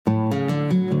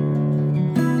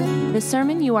The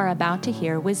sermon you are about to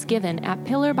hear was given at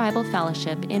Pillar Bible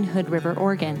Fellowship in Hood River,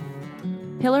 Oregon.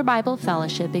 Pillar Bible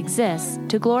Fellowship exists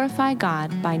to glorify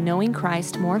God by knowing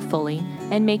Christ more fully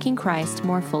and making Christ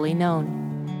more fully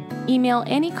known. Email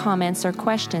any comments or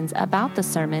questions about the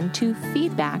sermon to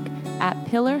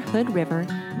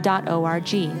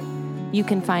feedback@pillarhoodriver.org. You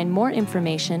can find more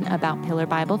information about Pillar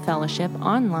Bible Fellowship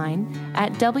online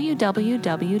at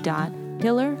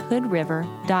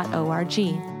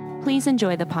www.pillarhoodriver.org. Please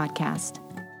enjoy the podcast.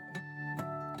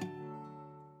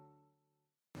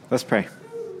 Let's pray.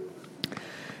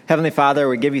 Heavenly Father,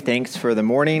 we give you thanks for the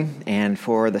morning and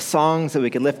for the songs that we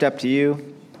could lift up to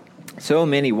you. So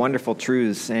many wonderful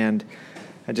truths, and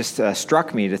it just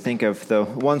struck me to think of the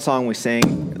one song we sang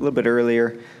a little bit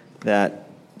earlier, that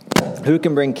who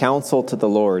can bring counsel to the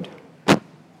Lord?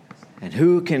 And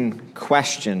who can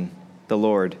question the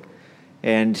Lord?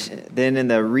 And then in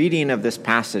the reading of this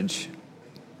passage,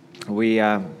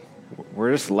 we're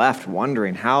just left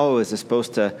wondering, how is this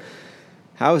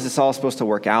all supposed to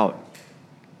work out?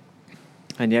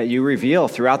 And yet you reveal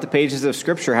throughout the pages of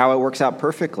Scripture how it works out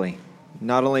perfectly,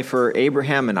 not only for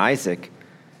Abraham and Isaac,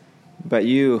 but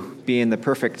you being the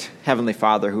perfect Heavenly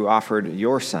Father who offered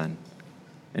your Son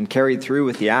and carried through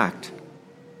with the act,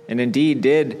 and indeed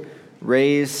did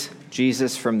raise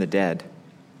Jesus from the dead,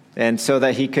 and so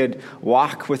that he could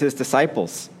walk with his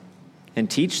disciples and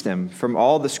teach them from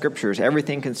all the Scriptures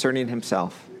everything concerning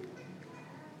himself.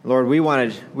 Lord, we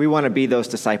want to be those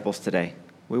disciples today.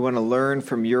 We want to learn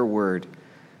from your word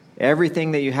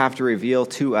everything that you have to reveal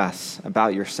to us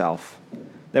about yourself,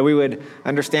 that we would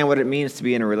understand what it means to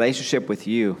be in a relationship with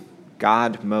you,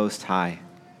 God Most High.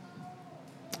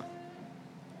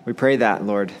 We pray that,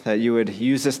 Lord, that you would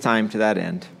use this time to that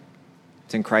end.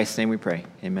 It's in Christ's name we pray.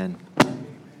 Amen.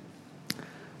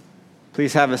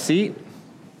 Please have a seat.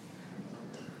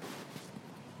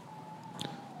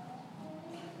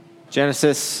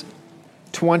 Genesis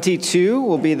 22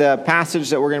 will be the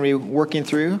passage that we're going to be working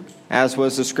through, as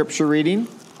was the scripture reading.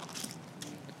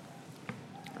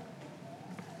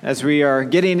 As we are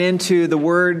getting into the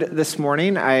word this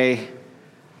morning, I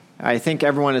think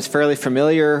everyone is fairly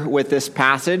familiar with this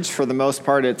passage. For the most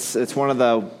part, it's one of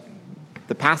the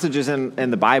passages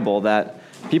in the Bible that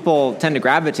people tend to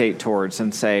gravitate towards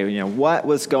and say, what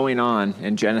was going on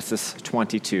in Genesis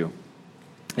 22?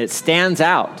 It stands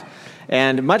out.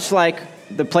 And much like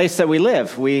the place that we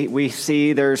live, we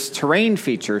see there's terrain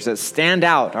features that stand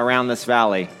out around this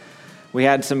valley. We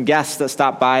had some guests that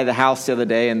stopped by the house the other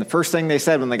day, and the first thing they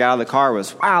said when they got out of the car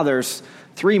was, wow, there's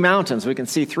 3 mountains. We can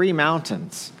see 3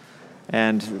 mountains.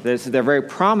 And they're very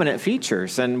prominent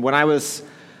features. And when I was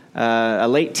a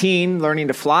late teen learning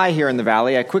to fly here in the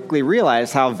valley, I quickly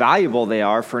realized how valuable they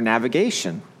are for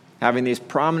navigation. Having these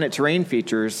prominent terrain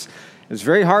features, it's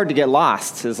very hard to get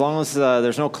lost. As long as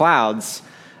there's no clouds,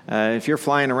 if you're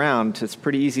flying around, it's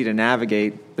pretty easy to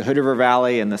navigate the Hood River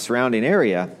Valley and the surrounding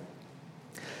area.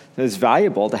 It's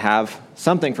valuable to have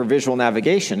something for visual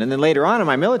navigation. And then later on in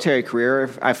my military career,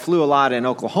 I flew a lot in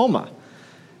Oklahoma.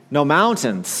 No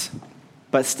mountains,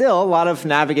 but still a lot of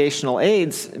navigational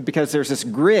aids because there's this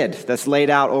grid that's laid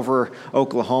out over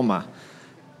Oklahoma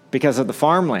because of the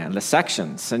farmland, the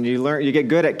sections. And you get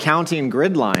good at counting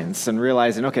grid lines and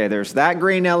realizing, okay, there's that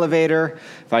grain elevator.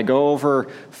 If I go over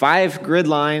 5 grid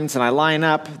lines and I line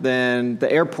up, then the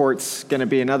airport's going to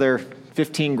be another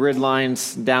 15 grid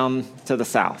lines down to the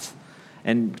south.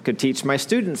 And could teach my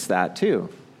students that too.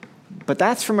 But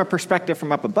that's from a perspective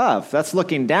from up above. That's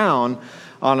looking down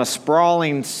on a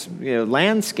sprawling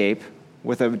landscape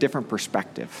with a different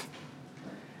perspective.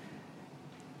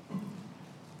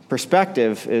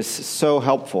 Perspective is so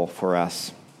helpful for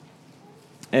us.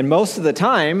 And most of the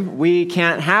time, we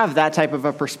can't have that type of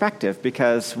a perspective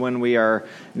because when we are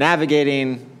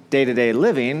navigating day-to-day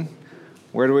living,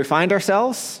 where do we find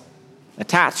ourselves?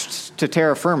 Attached to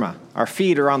terra firma. Our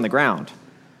feet are on the ground.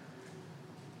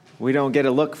 We don't get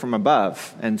a look from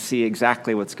above and see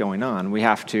exactly what's going on. We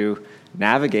have to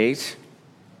navigate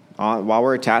while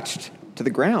we're attached to the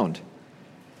ground.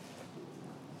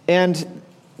 And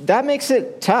that makes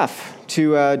it tough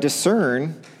to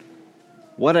discern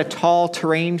what a tall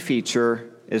terrain feature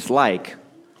is like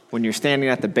when you're standing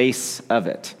at the base of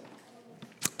it.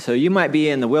 So you might be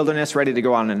in the wilderness ready to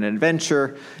go on an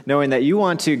adventure, knowing that you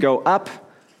want to go up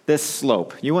this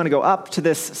slope. You want to go up to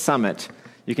this summit.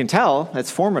 You can tell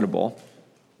it's formidable,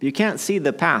 but you can't see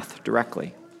the path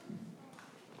directly.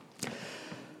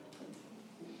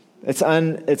 It's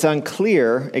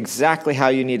unclear exactly how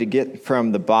you need to get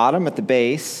from the bottom at the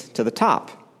base to the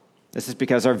top. This is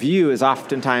because our view is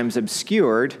oftentimes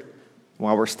obscured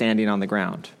while we're standing on the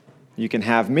ground. You can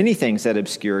have many things that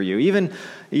obscure you, even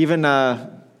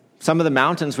Some of the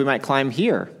mountains we might climb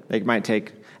here. They might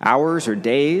take hours or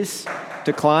days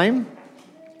to climb.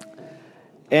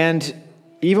 And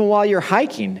even while you're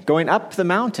hiking, going up the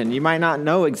mountain, you might not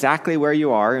know exactly where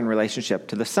you are in relationship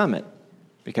to the summit,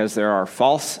 because there are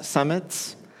false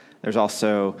summits. There's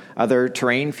also other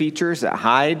terrain features that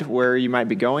hide where you might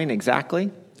be going exactly.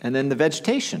 And then the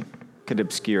vegetation could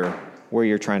obscure where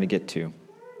you're trying to get to.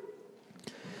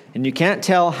 And you can't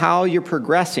tell how you're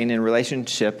progressing in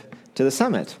relationship to the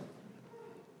summit.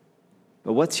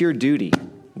 But what's your duty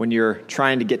when you're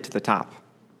trying to get to the top?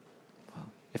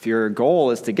 If your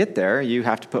goal is to get there, you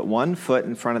have to put one foot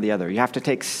in front of the other. You have to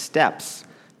take steps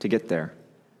to get there.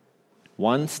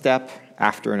 One step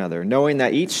after another, knowing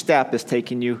that each step is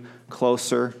taking you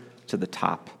closer to the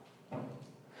top.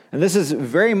 And this is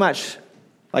very much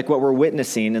like what we're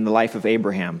witnessing in the life of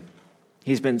Abraham.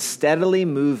 He's been steadily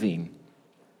moving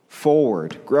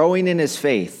forward, growing in his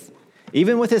faith,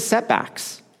 even with his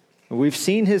setbacks. We've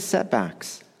seen his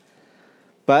setbacks.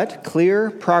 But clear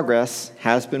progress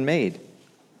has been made.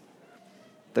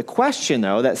 The question,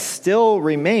 though, that still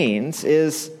remains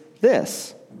is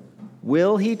this: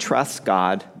 will he trust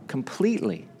God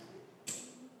completely?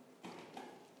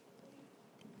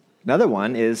 Another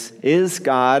one is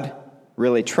God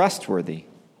really trustworthy?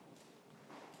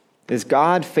 Is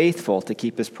God faithful to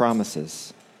keep his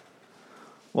promises?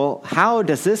 Well, how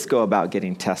does this go about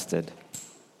getting tested?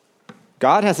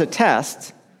 God has a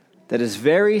test that is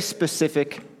very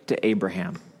specific to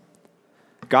Abraham.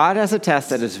 God has a test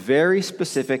that is very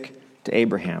specific to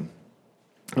Abraham.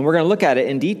 And we're going to look at it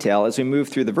in detail as we move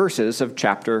through the verses of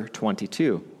chapter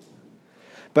 22.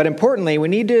 But importantly, we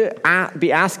need to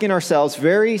be asking ourselves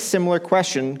very similar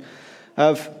question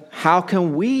of how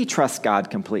can we trust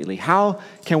God completely? How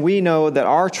can we know that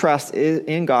our trust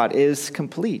in God is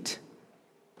complete?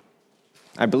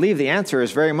 I believe the answer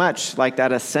is very much like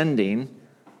that ascending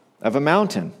of a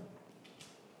mountain.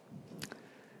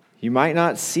 You might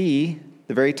not see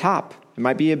the very top. It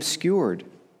might be obscured.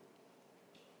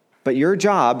 But your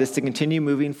job is to continue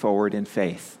moving forward in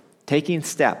faith, taking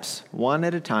steps one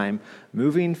at a time,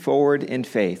 moving forward in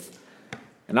faith.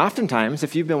 And oftentimes,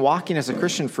 if you've been walking as a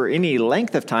Christian for any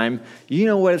length of time, you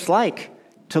know what it's like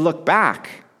to look back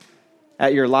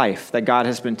at your life that God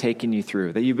has been taking you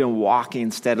through, that you've been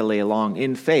walking steadily along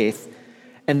in faith.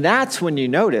 And that's when you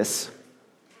notice,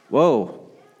 whoa,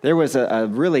 there was a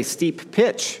really steep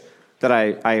pitch that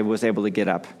I was able to get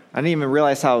up. I didn't even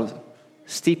realize how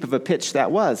steep of a pitch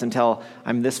that was until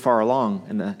I'm this far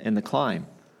along in the climb.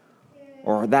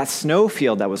 Or that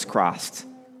snowfield that was crossed.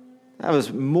 That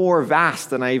was more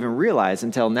vast than I even realized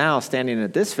until now, standing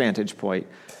at this vantage point.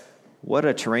 What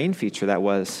a terrain feature that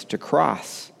was to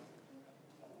cross.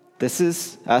 This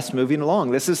is us moving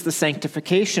along. This is the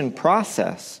sanctification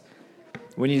process.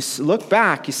 When you look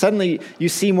back, you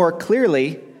see more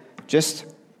clearly just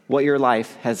what your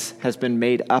life has been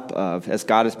made up of as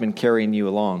God has been carrying you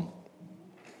along.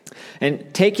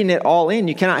 And taking it all in,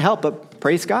 you cannot help but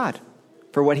praise God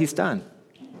for what he's done,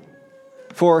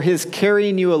 for his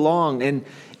carrying you along. And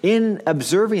in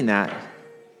observing that,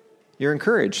 you're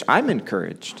encouraged. I'm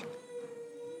encouraged.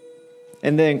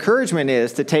 And the encouragement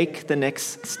is to take the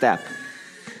next step.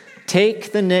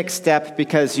 Take the next step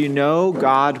because you know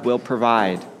God will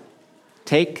provide.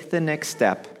 Take the next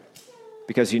step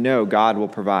because you know God will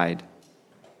provide.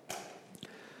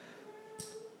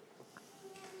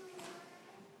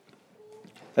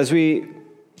 As we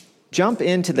jump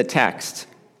into the text,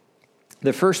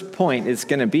 the first point is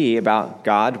going to be about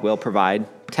God will provide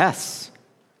tests.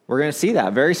 We're going to see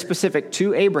that. Very specific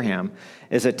to Abraham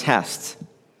is a test.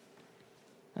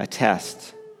 A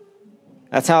test.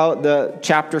 That's how the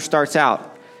chapter starts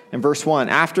out in verse 1.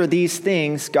 After these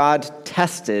things, God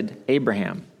tested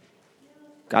Abraham.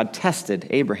 God tested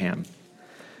Abraham.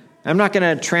 I'm not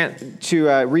going to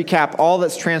recap all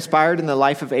that's transpired in the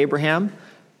life of Abraham,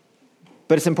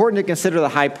 but it's important to consider the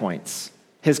high points.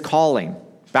 His calling,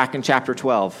 back in chapter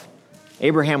 12.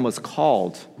 Abraham was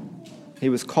called. He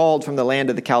was called from the land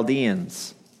of the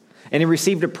Chaldeans. And he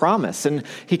received a promise. And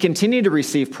he continued to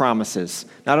receive promises,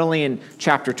 not only in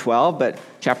chapter 12, but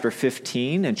chapter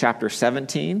 15 and chapter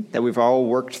 17 that we've all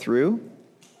worked through.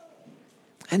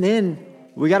 And then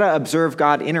we got to observe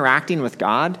Abraham interacting with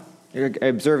God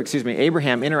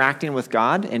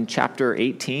in chapter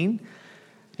 18.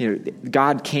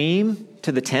 God came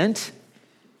to the tent,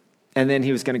 and then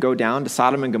he was going to go down to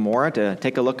Sodom and Gomorrah to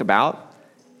take a look about.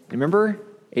 Remember,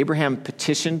 Abraham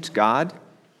petitioned God,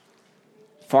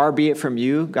 "Far be it from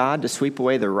you, God, to sweep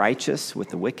away the righteous with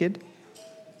the wicked."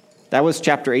 That was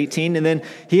chapter 18. And then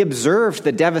he observed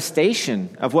the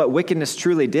devastation of what wickedness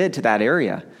truly did to that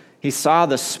area. He saw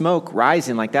the smoke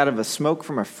rising like that of a smoke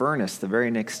from a furnace the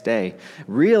very next day,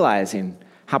 realizing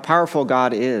how powerful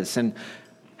God is and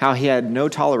how he had no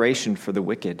toleration for the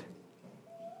wicked,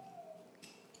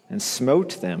 and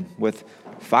smote them with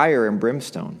fire and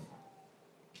brimstone.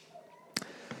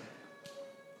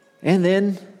 And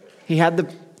then he had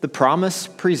the promise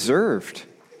preserved,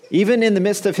 even in the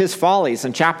midst of his follies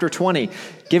in chapter 20,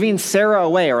 giving Sarah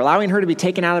away or allowing her to be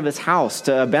taken out of his house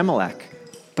to Abimelech.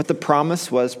 But the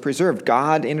promise was preserved.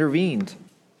 God intervened.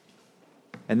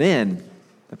 And then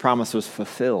the promise was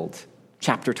fulfilled.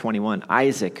 Chapter 21,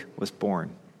 Isaac was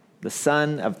born, the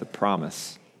son of the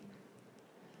promise.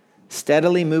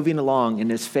 Steadily moving along in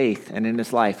his faith and in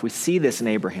his life. We see this in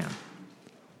Abraham.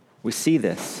 We see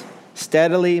this.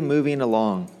 Steadily moving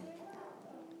along.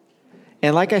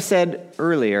 And like I said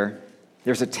earlier,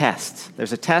 there's a test.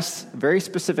 There's a test very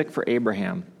specific for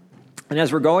Abraham. And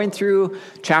as we're going through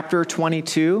chapter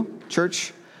 22,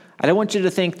 church, I don't want you to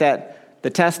think that the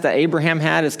test that Abraham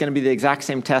had is going to be the exact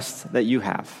same test that you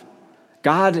have.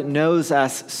 God knows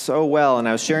us so well. And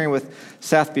I was sharing with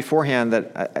Seth beforehand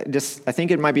that I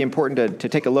think it might be important to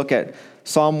take a look at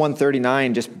Psalm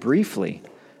 139 just briefly.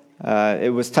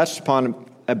 It was touched upon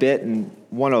a bit in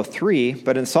 103,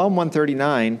 but in Psalm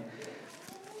 139,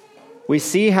 we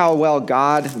see how well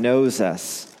God knows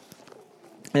us.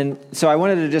 And so I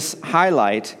wanted to just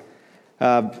highlight,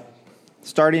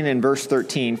 starting in verse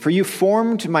 13, "For you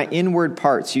formed my inward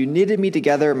parts. You knitted me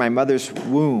together in my mother's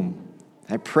womb.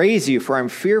 I praise you, for I'm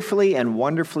fearfully and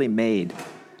wonderfully made,"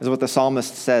 is what the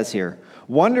psalmist says here.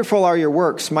 "Wonderful are your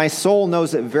works. My soul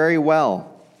knows it very well."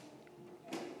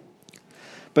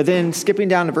 But then skipping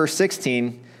down to verse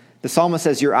 16, the psalmist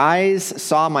says, "Your eyes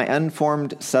saw my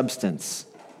unformed substance.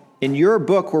 In your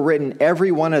book were written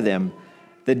every one of them,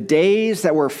 the days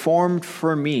that were formed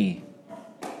for me,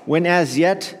 when as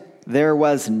yet there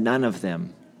was none of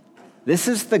them." This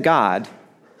is the God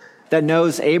that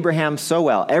knows Abraham so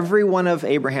well. Every one of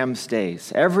Abraham's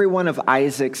days, every one of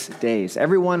Isaac's days,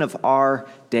 every one of our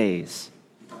days.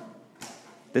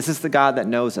 This is the God that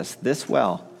knows us this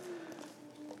well.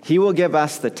 He will give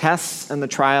us the tests and the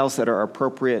trials that are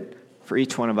appropriate for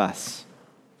each one of us.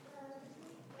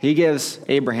 He gives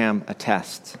Abraham a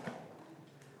test.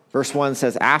 Verse 1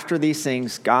 says, "After these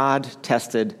things, God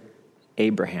tested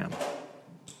Abraham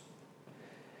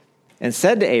and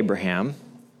said to Abraham,"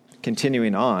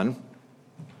 continuing on,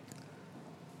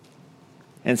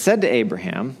 "and said to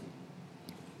Abraham,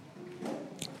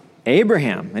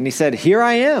 Abraham, and he said, here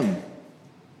I am."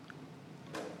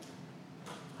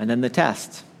 And then the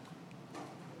test.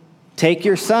 "Take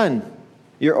your son,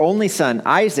 your only son,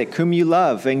 Isaac, whom you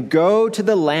love, and go to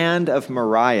the land of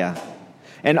Moriah,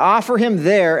 and offer him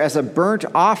there as a burnt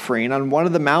offering on one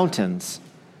of the mountains,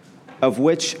 of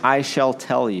which I shall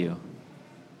tell you."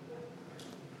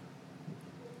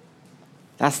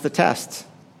 That's the test.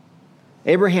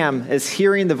 Abraham is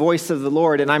hearing the voice of the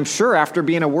Lord, and I'm sure after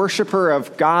being a worshiper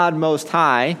of God Most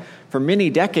High for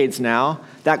many decades now,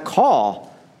 that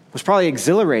call was probably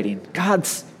exhilarating.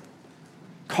 God's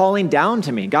calling down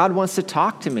to me. God wants to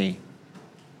talk to me.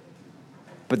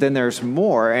 But then there's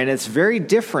more, and it's very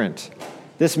different.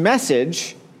 This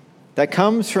message that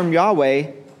comes from Yahweh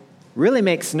really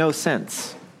makes no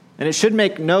sense. And it should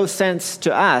make no sense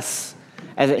to us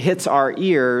as it hits our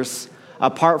ears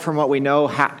apart from what we know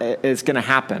is going to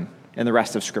happen in the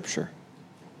rest of Scripture.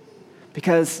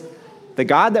 Because the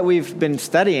God that we've been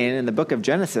studying in the book of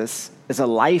Genesis is a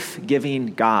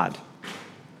life-giving God.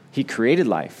 He created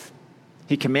life.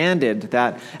 He commanded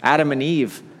that Adam and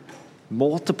Eve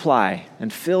multiply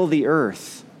and fill the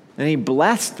earth. And he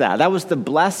blessed that. That was the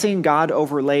blessing God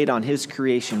overlaid on his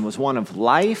creation, was one of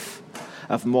life,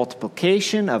 of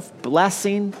multiplication, of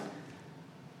blessing.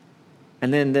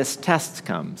 And then this test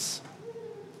comes.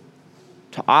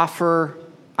 To offer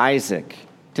Isaac,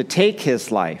 to take his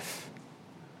life.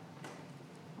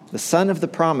 The son of the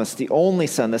promise, the only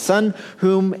son, the son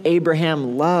whom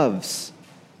Abraham loves,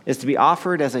 is to be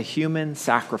offered as a human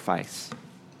sacrifice.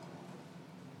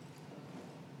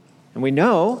 And we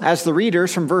know, as the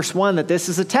readers from verse 1, that this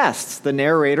is a test. The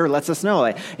narrator lets us know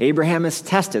that Abraham is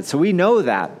tested. So we know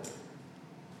that.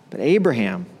 But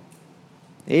Abraham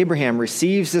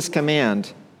receives this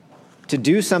command to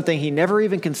do something he never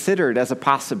even considered as a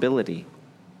possibility.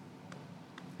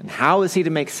 And how is he to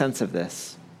make sense of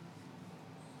this?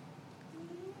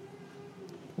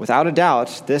 Without a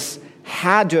doubt, this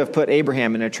had to have put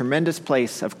Abraham in a tremendous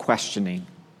place of questioning.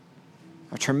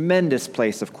 A tremendous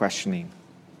place of questioning.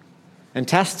 And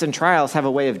tests and trials have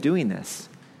a way of doing this.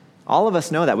 All of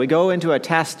us know that. We go into a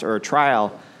test or a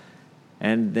trial,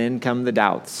 and then come the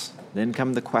doubts. Then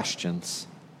come the questions.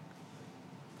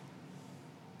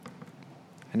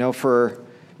 I know for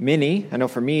many, I know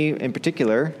for me in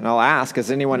particular, and I'll ask,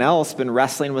 has anyone else been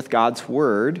wrestling with God's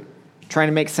word, trying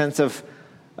to make sense of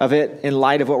it in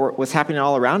light of what's happening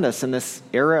all around us in this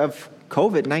era of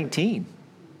COVID-19?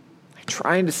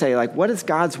 Trying to say, what does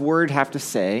God's word have to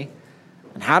say?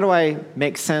 And how do I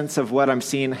make sense of what I'm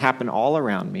seeing happen all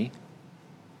around me?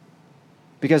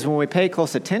 Because when we pay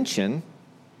close attention,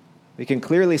 we can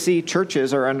clearly see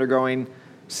churches are undergoing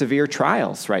severe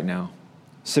trials right now.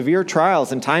 Severe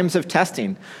trials in times of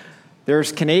testing.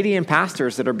 There's Canadian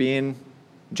pastors that are being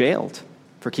jailed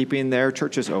for keeping their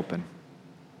churches open.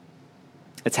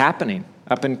 It's happening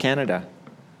up in Canada.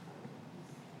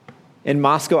 In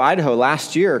Moscow, Idaho,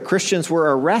 last year, Christians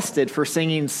were arrested for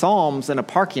singing psalms in a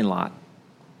parking lot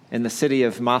in the city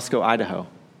of Moscow, Idaho.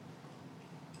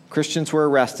 Christians were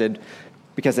arrested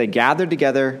because they gathered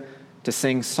together to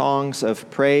sing songs of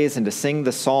praise and to sing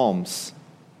the psalms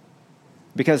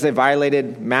because they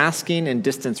violated masking and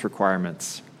distance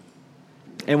requirements.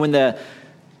 And when the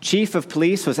chief of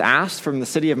police was asked from the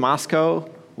city of Moscow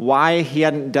why he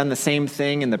hadn't done the same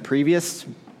thing in the previous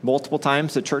multiple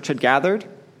times the church had gathered,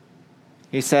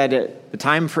 he said the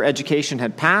time for education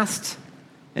had passed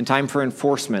and time for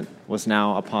enforcement was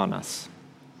now upon us.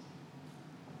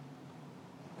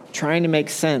 Trying to make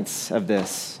sense of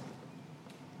this.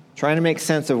 Trying to make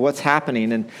sense of what's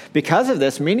happening. And because of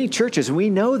this, many churches, we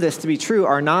know this to be true,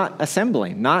 are not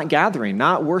assembling, not gathering,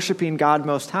 not worshiping God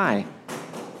Most High.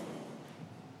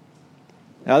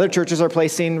 Other churches are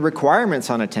placing requirements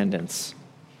on attendance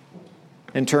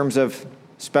in terms of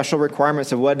special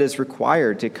requirements of what is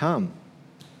required to come.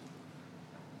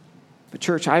 But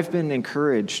church, I've been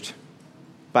encouraged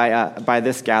by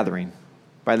this gathering,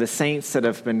 by the saints that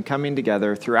have been coming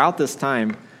together throughout this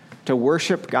time to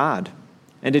worship God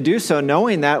and to do so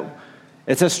knowing that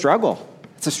it's a struggle.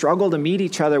 It's a struggle to meet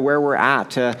each other where we're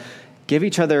at, to give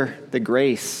each other the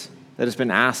grace that has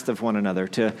been asked of one another,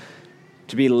 to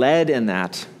be led in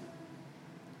that.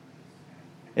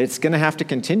 It's going to have to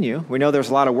continue. We know there's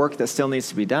a lot of work that still needs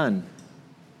to be done.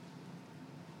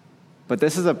 But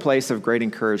this is a place of great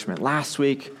encouragement. Last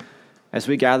week, as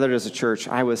we gathered as a church,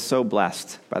 I was so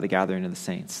blessed by the gathering of the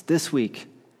saints. This week,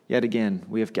 yet again,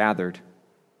 we have gathered.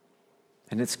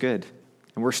 And it's good.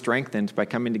 And we're strengthened by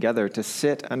coming together to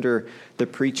sit under the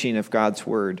preaching of God's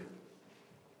word.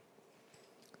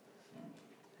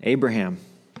 Abraham,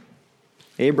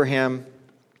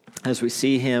 as we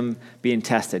see him being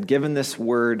tested, given this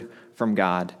word from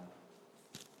God,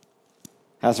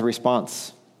 has a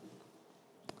response.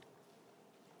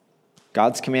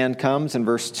 God's command comes in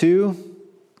verse 2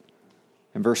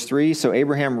 and verse 3. So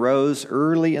Abraham rose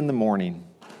early in the morning,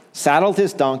 saddled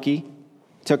his donkey,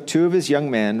 took 2 of his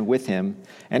young men with him,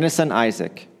 and his son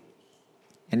Isaac.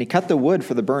 And he cut the wood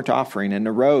for the burnt offering and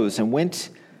arose and went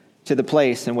to the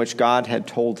place in which God had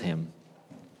told him.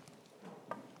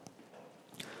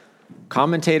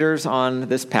 Commentators on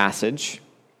this passage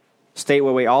state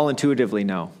what we all intuitively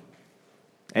know.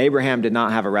 Abraham did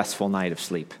not have a restful night of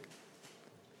sleep.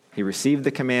 He received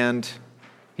the command.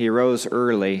 He arose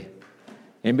early.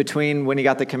 In between when he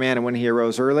got the command and when he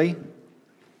arose early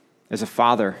is a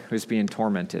father who's being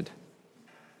tormented.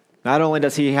 Not only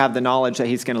does he have the knowledge that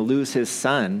he's going to lose his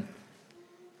son,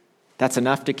 that's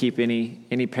enough to keep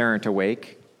any parent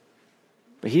awake.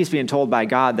 But he's being told by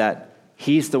God that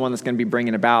he's the one that's going to be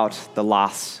bringing about the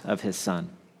loss of his son.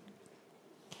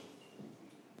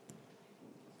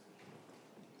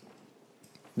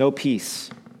 No peace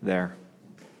there.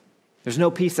 There's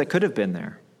no peace that could have been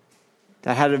there.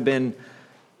 That had to have been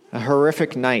a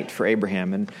horrific night for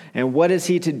Abraham. And what is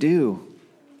he to do?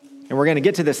 And we're going to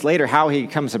get to this later, how he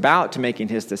comes about to making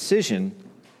his decision.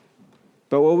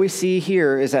 But what we see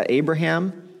here is that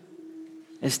Abraham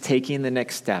is taking the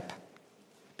next step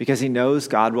because he knows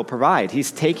God will provide.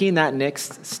 He's taking that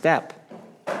next step,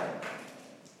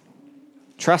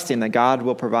 trusting that God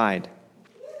will provide.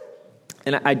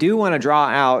 And I do want to draw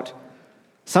out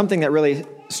something that really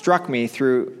struck me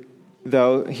here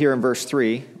in verse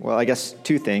 3. Well, I guess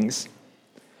 2 things.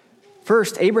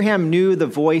 First, Abraham knew the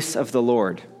voice of the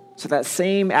Lord. So that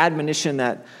same admonition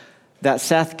that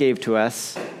Seth gave to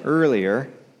us earlier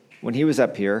when he was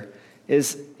up here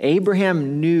is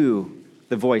Abraham knew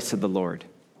the voice of the Lord.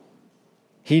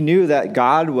 He knew that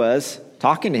God was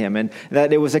talking to him and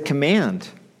that it was a command.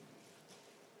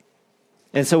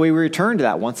 And so we return to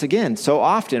that once again. So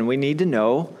often we need to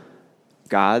know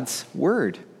God's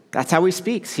word. That's how he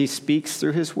speaks. He speaks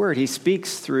through his word. He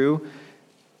speaks through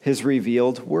his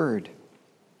revealed word.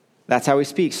 That's how he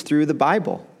speaks, through the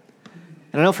Bible.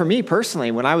 And I know for me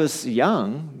personally, when I was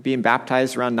young, being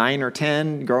baptized around 9 or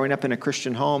 10, growing up in a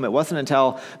Christian home, it wasn't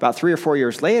until about 3 or 4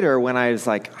 years later when I was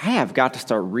like, I have got to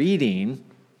start reading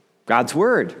God's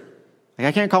Word. Like,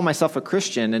 I can't call myself a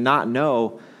Christian and not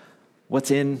know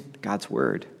what's in God's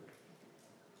Word.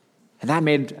 And that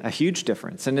made a huge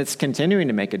difference, and it's continuing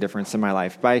to make a difference in my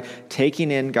life by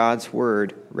taking in God's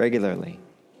Word regularly.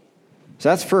 So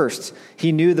that's first,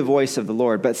 he knew the voice of the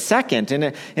Lord. But second,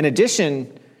 in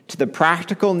addition to the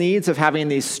practical needs of having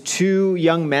these two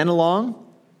young men along,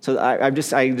 so I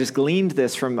just gleaned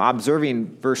this from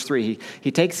observing verse 3.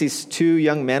 He takes these two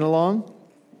young men along.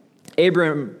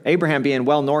 Abraham being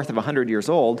well north of 100 years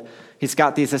old, he's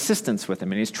got these assistants with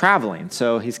him, and he's traveling.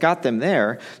 So he's got them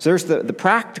there. So there's the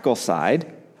practical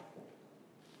side.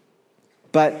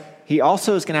 But he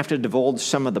also is going to have to divulge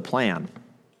some of the plan.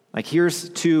 Like, here's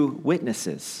two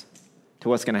witnesses to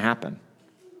what's going to happen.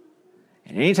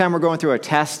 And anytime we're going through a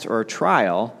test or a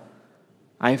trial,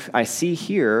 I see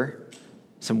here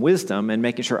some wisdom in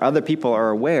making sure other people are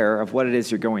aware of what it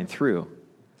is you're going through.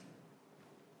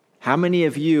 How many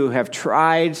of you have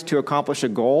tried to accomplish a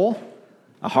goal,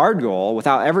 a hard goal,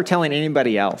 without ever telling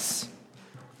anybody else?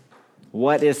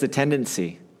 What is the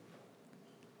tendency?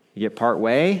 You get part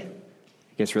way,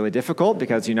 it gets really difficult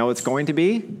because you know it's going to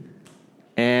be,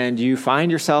 and you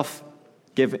find yourself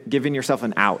giving yourself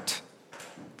an out.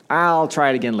 I'll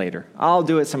try it again later. I'll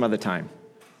do it some other time.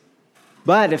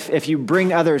 But if you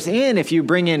bring others in, if you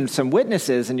bring in some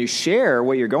witnesses and you share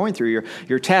what you're going through,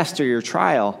 your test or your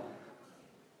trial,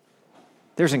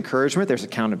 there's encouragement, there's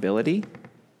accountability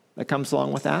that comes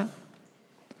along with that.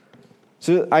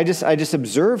 So I just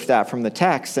observed that from the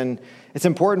text, and it's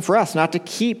important for us not to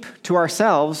keep to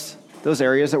ourselves those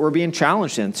areas that we're being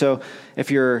challenged in. So if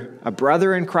you're a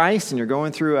brother in Christ and you're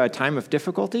going through a time of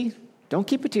difficulty, don't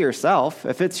keep it to yourself.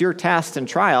 If it's your test and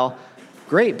trial,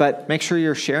 great, but make sure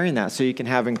you're sharing that so you can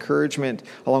have encouragement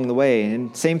along the way.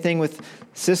 And same thing with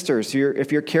sisters.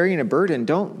 If you're carrying a burden,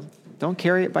 don't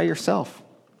carry it by yourself.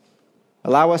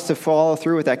 Allow us to follow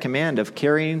through with that command of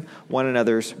carrying one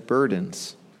another's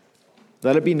burdens.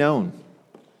 Let it be known.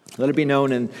 Let it be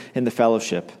known in the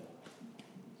fellowship.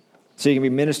 So you can be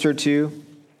ministered to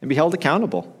and be held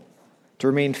accountable to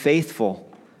remain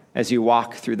faithful as you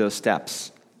walk through those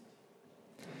steps.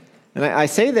 And I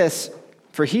say this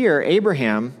for here,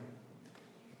 Abraham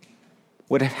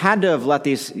would have had to have let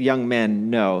these young men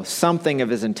know something of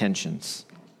his intentions.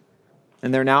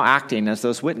 And they're now acting as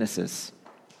those witnesses.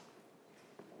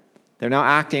 They're now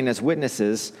acting as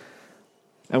witnesses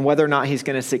and whether or not he's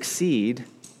going to succeed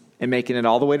in making it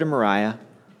all the way to Moriah,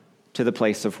 to the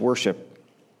place of worship.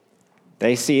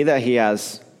 They see that he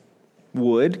has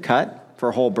wood cut for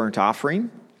a whole burnt offering,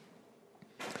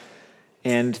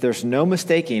 and there's no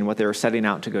mistaking what they were setting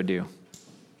out to go do.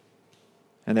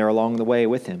 And they're along the way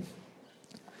with him.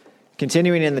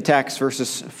 Continuing in the text,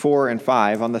 verses 4 and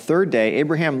 5, on the third day,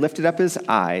 Abraham lifted up his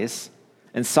eyes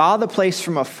and saw the place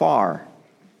from afar.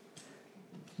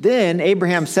 Then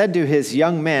Abraham said to his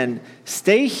young men,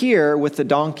 "Stay here with the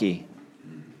donkey.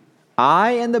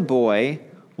 I and the boy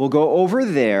will go over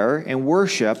there and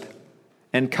worship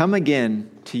and come again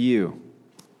to you."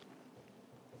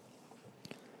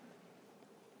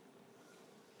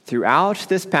 Throughout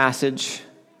this passage,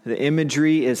 the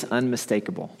imagery is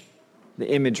unmistakable. The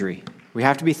imagery. We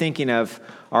have to be thinking of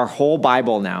our whole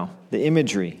Bible now. The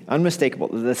imagery, unmistakable.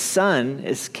 The son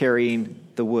is carrying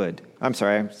the wood. I'm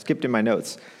sorry, I skipped in my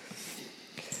notes.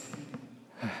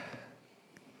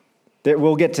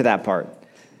 We'll get to that part.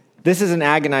 This is an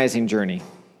agonizing journey.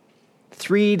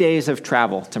 3 days of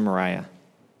travel to Moriah.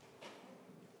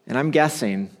 And I'm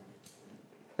guessing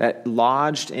that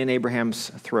lodged in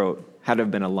Abraham's throat had to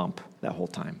have been a lump that whole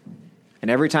time.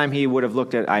 And every time he would have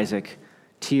looked at Isaac,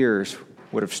 tears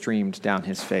would have streamed down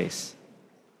his face.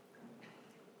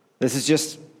 This is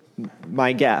just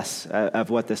my guess of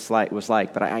what this was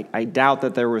like, but I doubt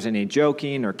that there was any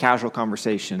joking or casual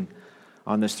conversation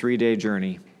on this 3-day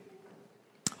journey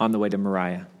on the way to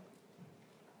Moriah.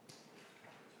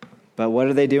 But what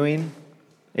are they doing?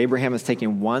 Abraham is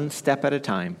taking one step at a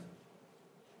time,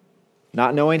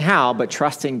 not knowing how, but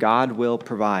trusting God will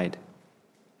provide.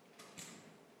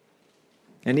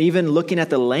 And even looking at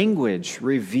the language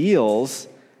reveals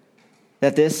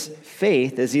that this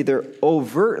faith is either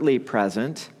overtly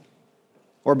present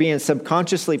or being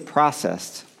subconsciously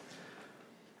processed.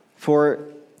 For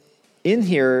in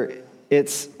here,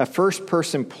 it's a first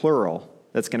person plural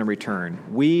that's going to return.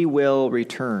 We will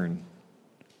return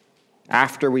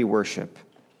after we worship.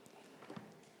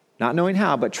 Not knowing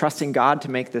how, but trusting God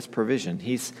to make this provision.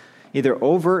 He's either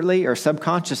overtly or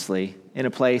subconsciously in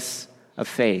a place of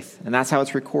faith, and that's how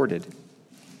it's recorded.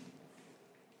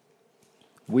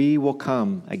 We will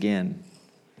come again.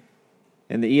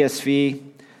 In the ESV,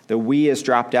 the we is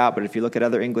dropped out, but if you look at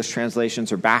other English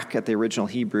translations or back at the original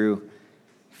Hebrew,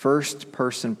 first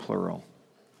person plural.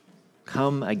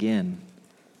 Come again.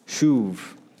 Shuv,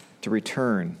 to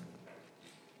return.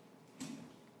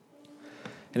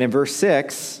 And in verse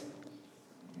 6,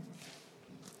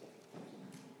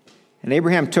 and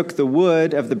Abraham took the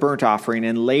wood of the burnt offering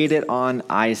and laid it on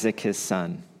Isaac his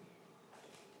son.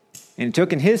 And he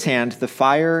took in his hand the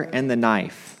fire and the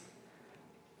knife.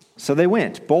 So they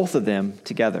went, both of them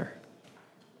together.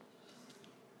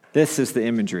 This is the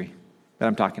imagery that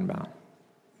I'm talking about.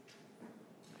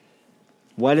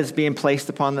 What is being placed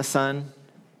upon the son?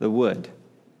 The wood.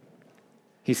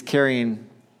 He's carrying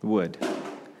the wood.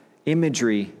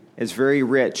 Imagery is very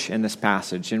rich in this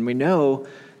passage, and we know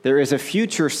there is a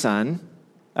future son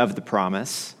of the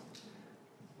promise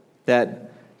that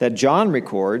John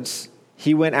records.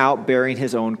 He went out bearing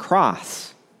his own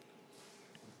cross.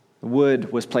 The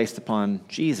wood was placed upon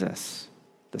Jesus,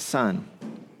 the Son.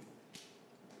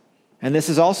 And this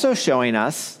is also showing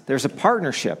us there's a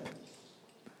partnership.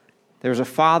 There's a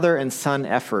father and son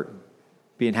effort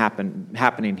being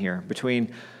happening here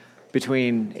between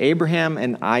Abraham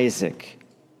and Isaac.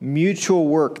 Mutual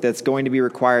work that's going to be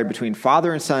required between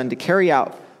father and son to carry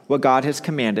out what God has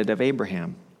commanded of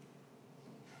Abraham.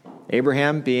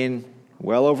 Abraham being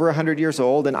well over 100 years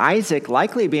old, and Isaac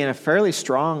likely being a fairly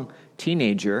strong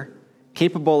teenager,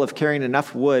 capable of carrying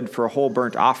enough wood for a whole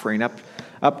burnt offering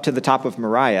up to the top of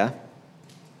Moriah.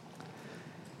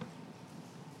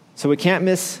 So we can't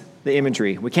miss the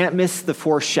imagery. We can't miss the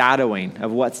foreshadowing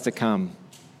of what's to come.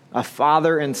 A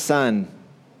father and son,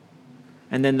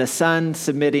 and then the son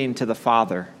submitting to the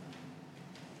father.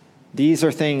 These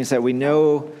are things that we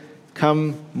know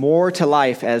come more to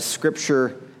life as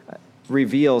Scripture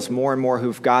reveals more and more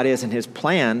who God is and his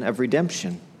plan of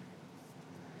redemption.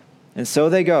 And so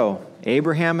they go,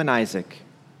 Abraham and Isaac,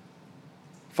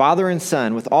 father and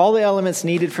son, with all the elements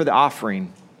needed for the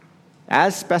offering,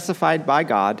 as specified by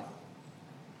God.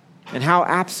 And how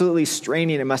absolutely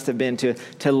straining it must have been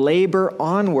to labor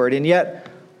onward, and yet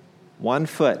one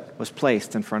foot was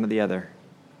placed in front of the other.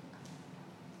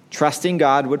 Trusting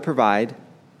God would provide,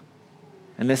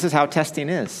 and this is how testing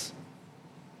is.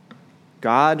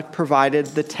 God provided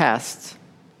the test,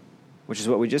 which is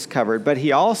what we just covered, but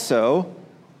he also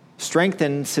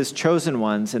strengthens his chosen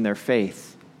ones in their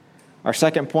faith. Our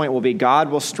second point will be God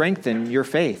will strengthen your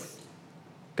faith.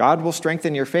 God will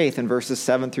strengthen your faith in verses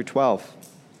 7 through 12.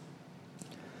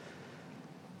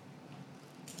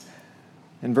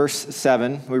 In verse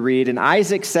 7, we read, "And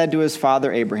Isaac said to his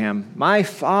father Abraham, 'My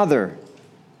father.'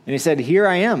 And he said, 'Here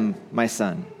I am, my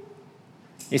son.'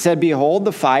 He said, 'Behold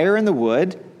the fire and the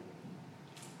wood,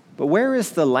 but where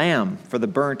is the lamb for the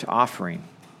burnt offering?'"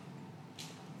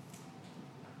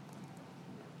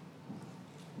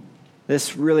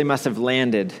 This really must have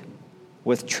landed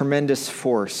with tremendous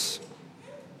force.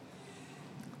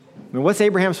 I mean, what's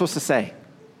Abraham supposed to say?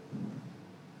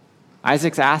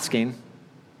 Isaac's asking,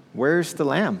 where's the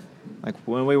lamb? Like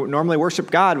when we normally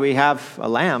worship God, we have a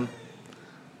lamb.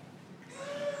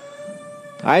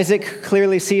 Isaac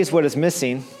clearly sees what is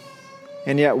missing,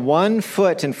 and yet one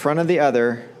foot in front of the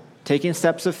other, taking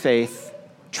steps of faith,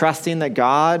 trusting that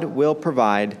God will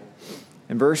provide.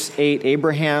 In verse 8,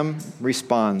 Abraham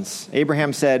responds.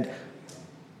 Abraham said,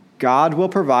 "God will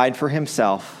provide for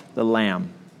himself the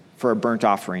lamb for a burnt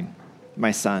offering,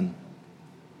 my son."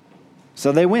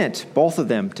 So they went, both of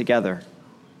them together.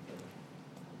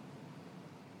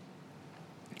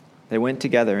 They went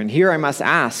together. And here I must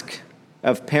ask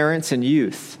of parents and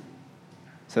youth.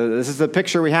 So this is the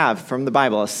picture we have from the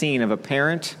Bible, a scene of a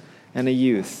parent and a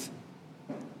youth.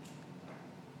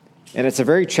 And it's a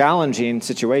very challenging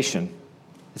situation.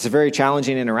 It's a very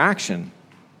challenging interaction.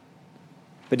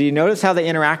 But do you notice how they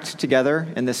interact together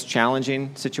in this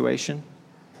challenging situation?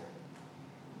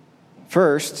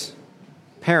 First,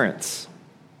 parents.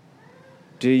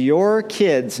 Do your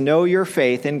kids know your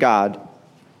faith in God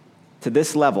to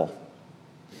this level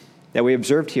that we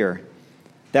observed here?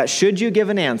 That should you give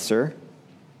an answer,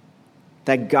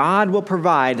 that God will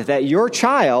provide, that your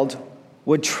child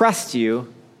would trust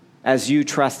you as you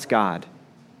trust God.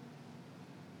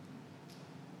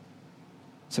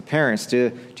 So parents,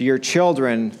 do your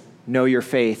children know your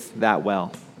faith that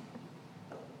well?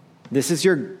 This is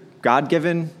your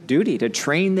God-given duty, to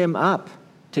train them up,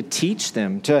 to teach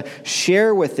them, to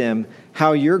share with them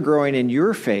how you're growing in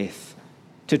your faith,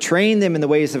 to train them in the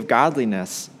ways of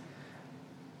godliness.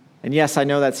 And yes, I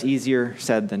know that's easier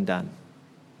said than done.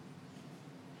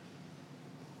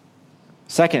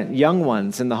 Second, young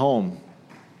ones in the home.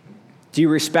 Do you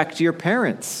respect your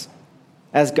parents?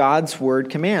 as God's word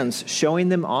commands, showing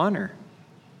them honor.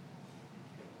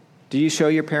 Do you show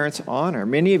your parents honor?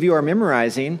 Many of you are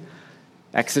memorizing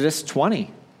Exodus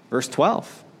 20, verse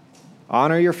 12.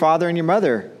 Honor your father and your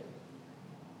mother,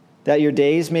 that your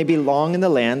days may be long in the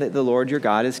land that the Lord your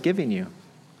God is giving you.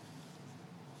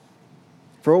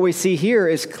 For what we see here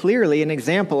is clearly an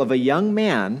example of a young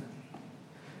man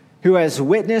who has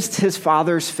witnessed his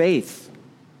father's faith.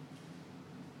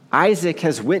 Isaac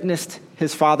has witnessed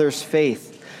his father's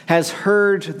faith, has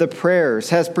heard the prayers,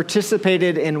 has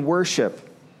participated in worship,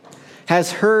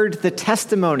 has heard the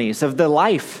testimonies of the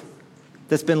life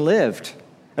that's been lived,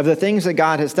 of the things that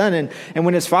God has done. And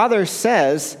when his father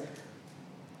says,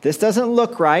 "This doesn't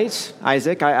look right,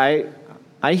 Isaac, I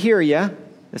hear you.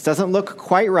 This doesn't look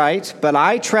quite right, but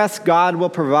I trust God will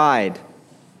provide."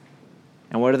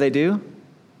 And what do?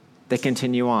 They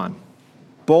continue on,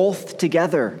 both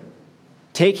together,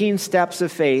 taking steps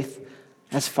of faith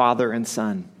as father and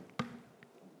son.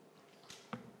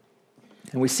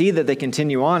 And we see that they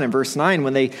continue on in verse 9.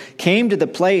 When they came to the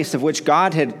place of which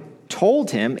God had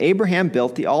told him, Abraham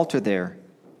built the altar there,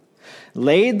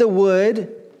 laid the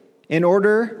wood in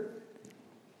order,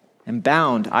 and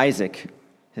bound Isaac,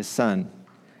 his son,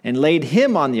 and laid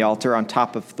him on the altar on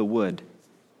top of the wood.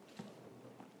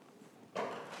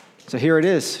 So here it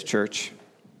is, church.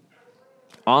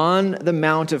 On the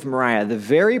Mount of Moriah, the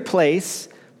very place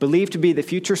believed to be the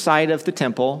future site of the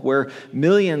temple where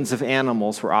millions of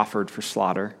animals were offered for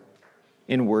slaughter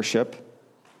in worship.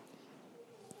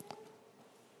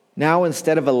 Now,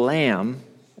 instead of a lamb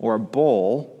or a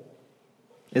bull,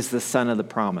 is the son of the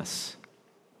promise.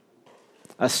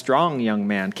 A strong young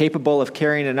man, capable of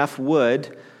carrying enough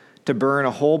wood to burn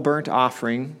a whole burnt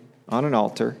offering on an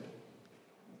altar.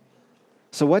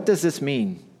 So what does this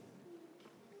mean?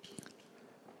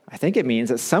 I think it means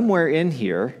that somewhere in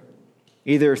here,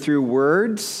 either through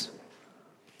words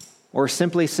or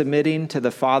simply submitting to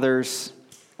the father's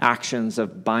actions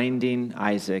of binding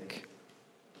Isaac,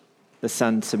 the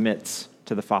son submits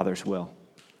to the father's will.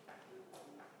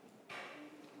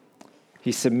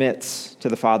 He submits to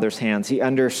the father's hands. He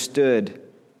understood,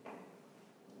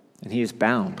 and he is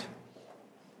bound.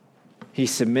 He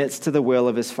submits to the will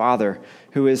of his father,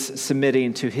 who is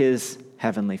submitting to his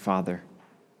heavenly Father.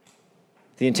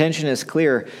 The intention is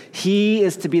clear. He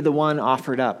is to be the one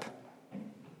offered up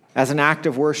as an act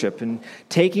of worship, and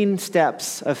taking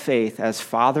steps of faith as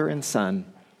father and son.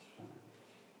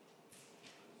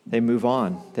 They move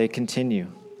on. They continue.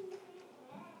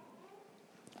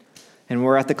 And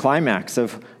we're at the climax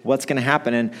of what's going to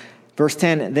happen. In verse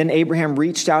 10, then Abraham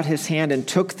reached out his hand and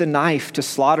took the knife to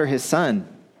slaughter his son.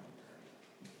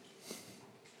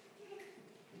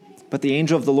 But the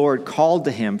angel of the Lord called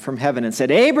to him from heaven and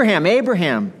said, "Abraham,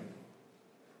 Abraham."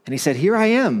 And he said, "Here I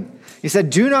am." He said,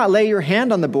 "Do not lay your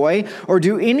hand on the boy or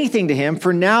do anything to him,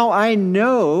 for now I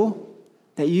know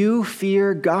that you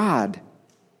fear God,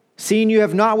 seeing you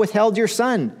have not withheld your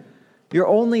son, your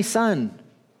only son,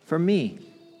 from me."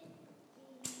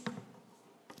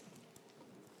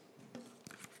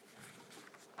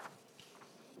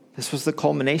 This was the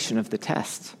culmination of the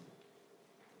test.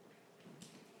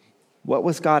 What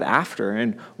was God after,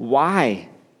 and why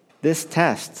this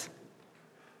test?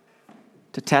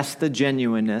 To test the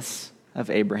genuineness of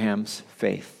Abraham's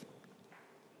faith.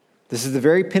 This is the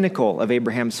very pinnacle of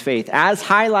Abraham's faith, as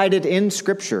highlighted in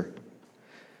Scripture.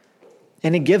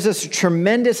 And it gives us a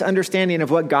tremendous understanding of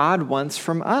what God wants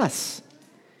from us.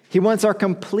 He wants our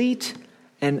complete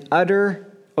and utter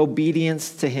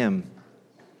obedience to Him.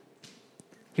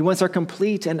 He wants our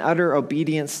complete and utter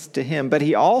obedience to Him. But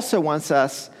He also wants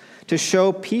us to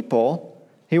show people,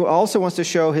 He also wants to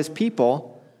show His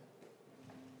people,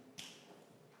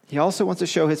 He also wants to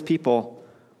show His people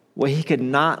what He could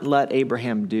not let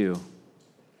Abraham do.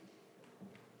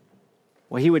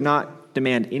 What He would not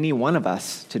demand any one of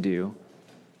us to do,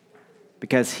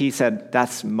 because He said,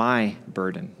 "That's my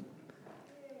burden."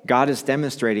 God is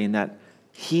demonstrating that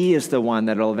He is the one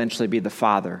that will eventually be the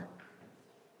Father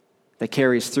that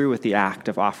carries through with the act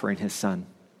of offering His Son,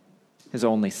 His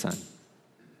only Son.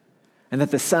 And that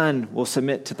the Son will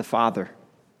submit to the Father,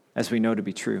 as we know to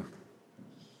be true.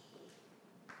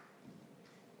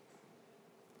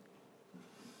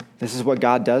 This is what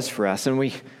God does for us.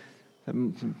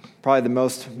 And probably the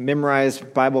most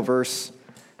memorized Bible verse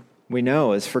we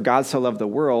know is, "For God so loved the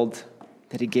world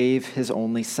that He gave His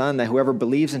only Son, that whoever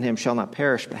believes in Him shall not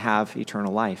perish but have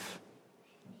eternal life."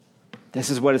 This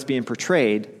is what is being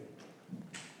portrayed.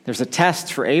 There's a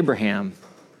test for Abraham,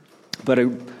 but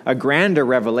a grander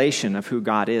revelation of who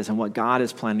God is and what God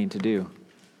is planning to do.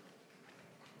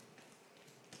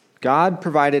 God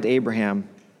provided Abraham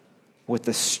with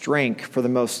the strength for the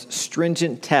most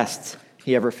stringent test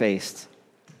he ever faced.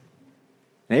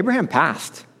 And Abraham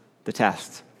passed the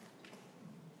test.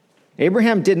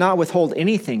 Abraham did not withhold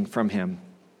anything from him.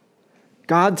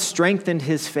 God strengthened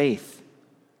his faith.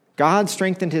 God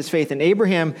strengthened his faith, and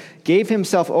Abraham gave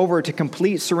himself over to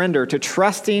complete surrender, to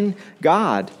trusting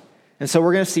God. And so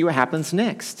we're going to see what happens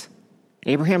next.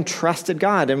 Abraham trusted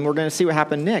God, and we're going to see what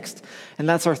happened next. And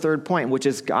that's our third point, which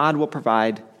is God will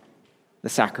provide the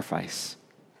sacrifice.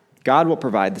 God will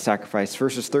provide the sacrifice.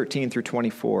 Verses 13 through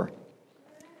 24.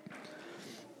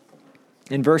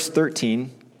 In verse 13,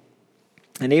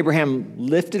 and Abraham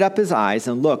lifted up his eyes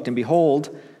and looked, and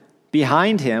behold,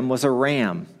 behind him was a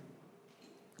ram,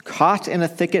 caught in a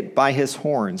thicket by his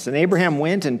horns. And Abraham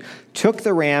went and took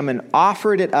the ram and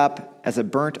offered it up as a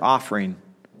burnt offering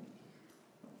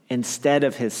instead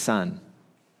of his son.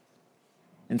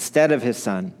 Instead of his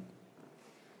son.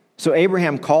 So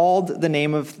Abraham called the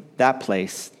name of that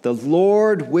place, "The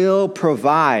Lord will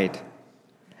provide."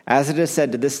 As it is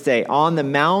said to this day, "On the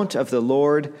mount of the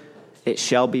Lord it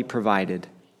shall be provided."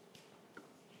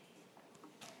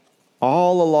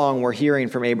 All along we're hearing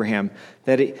from Abraham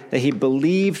that he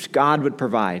believed God would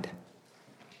provide.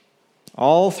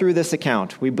 All through this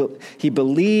account, he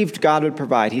believed God would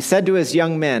provide. He said to his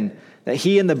young men that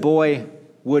he and the boy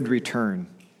would return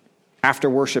after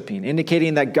worshiping,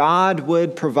 indicating that God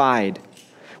would provide.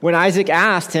 When Isaac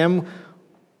asked him,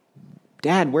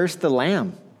 "Dad, where's the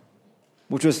lamb?"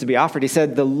 which was to be offered, he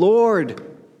said, "The Lord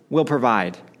will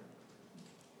provide."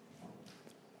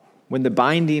 When the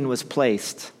binding was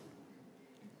placed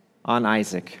on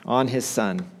Isaac, on his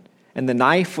son, and the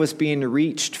knife was being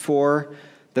reached for,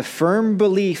 the firm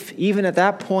belief, even at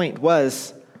that point,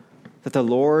 was that the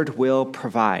Lord will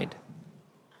provide.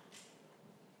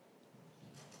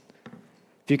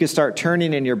 If you could start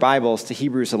turning in your Bibles to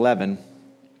Hebrews 11,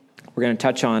 we're going to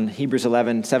touch on Hebrews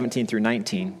 11, 17 through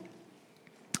 19.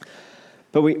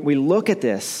 But we look at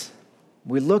this.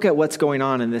 We look at what's going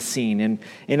on in this scene. And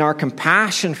in our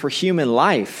compassion for human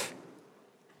life,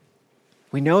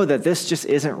 we know that this just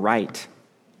isn't right.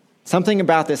 Something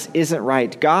about this isn't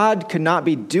right. God could not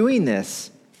be doing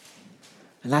this.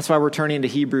 And that's why we're turning to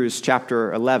Hebrews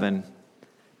chapter 11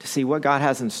 to see what God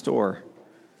has in store,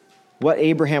 what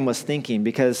Abraham was thinking,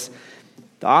 because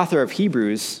the author of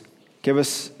Hebrews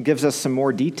gives us some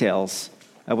more details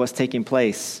of what's taking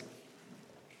place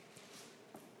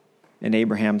in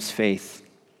Abraham's faith.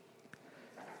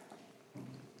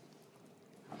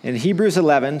 In Hebrews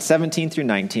 11, 17 through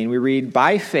 19, we read,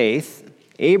 "By faith,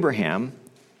 Abraham,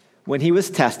 when he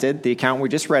was tested," the account we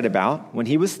just read about, when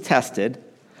he was tested,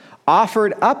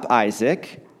 "offered up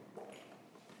Isaac,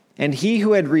 and he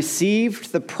who had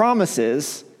received the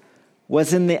promises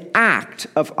was in the act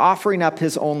of offering up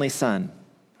his only son,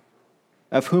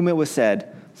 of whom it was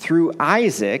said, 'Through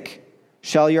Isaac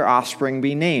shall your offspring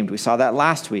be named.'" We saw that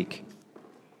last week.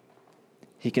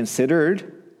 He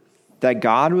considered that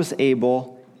God was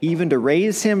able even to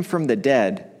raise him from the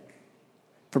dead,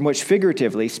 from which,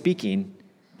 figuratively speaking,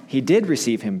 he did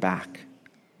receive him back.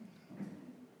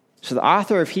 So the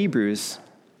author of Hebrews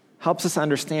helps us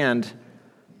understand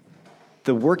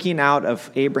the working out of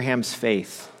Abraham's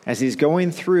faith as he's going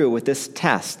through with this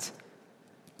test.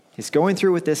 He's going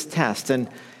through with this test, and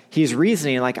he's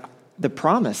reasoning like the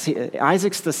promise.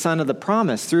 Isaac's the son of the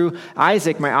promise. Through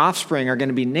Isaac, my offspring are going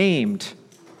to be named.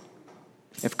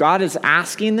 If God is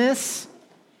asking this,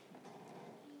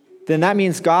 then that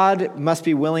means God must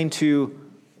be willing to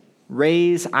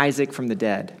raise Isaac from the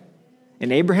dead.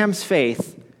 In Abraham's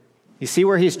faith, you see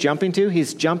where he's jumping to?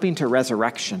 He's jumping to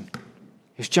resurrection.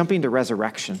 He's jumping to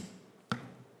resurrection.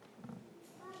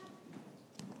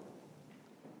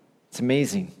 It's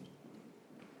amazing.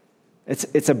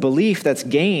 It's a belief that's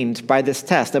gained by this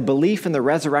test, a belief in the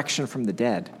resurrection from the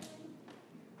dead.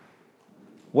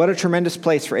 What a tremendous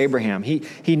place for Abraham.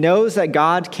 He knows that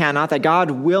God cannot, that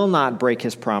God will not break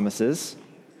his promises.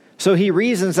 So he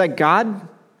reasons that God's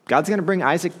going to bring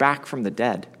Isaac back from the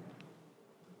dead.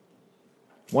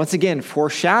 Once again,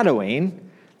 foreshadowing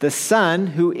the son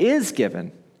who is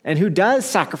given and who does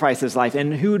sacrifice his life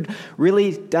and who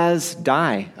really does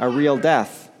die a real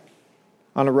death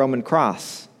on a Roman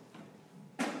cross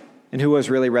and who was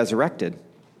really resurrected.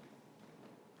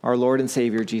 Our Lord and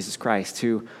Savior, Jesus Christ,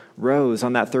 who rose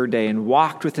on that third day and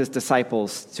walked with his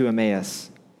disciples to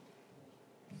Emmaus.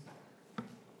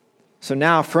 So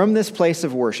now, from this place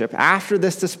of worship, after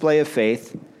this display of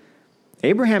faith,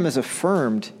 Abraham is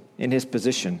affirmed in his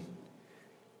position.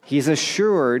 He's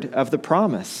assured of the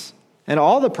promise and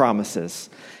all the promises.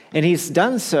 And he's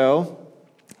done so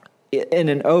in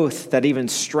an oath that even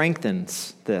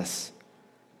strengthens this,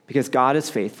 because God is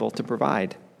faithful to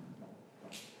provide.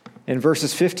 In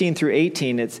verses 15 through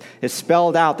 18, it's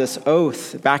spelled out, this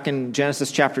oath back in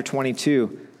Genesis chapter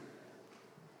 22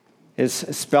 is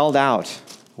spelled out.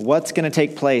 What's going to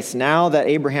take place now that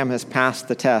Abraham has passed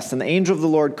the test? And the angel of the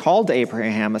Lord called to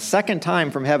Abraham a second time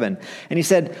from heaven. And he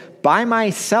said, "By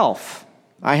myself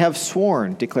I have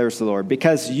sworn, declares the Lord,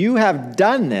 because you have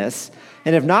done this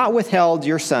and have not withheld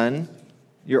your son,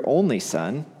 your only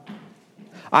son.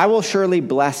 I will surely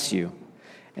bless you,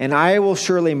 and I will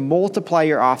surely multiply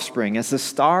your offspring as the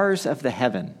stars of the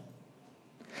heaven,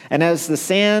 and as the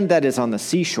sand that is on the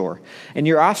seashore. And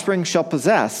your offspring shall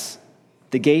possess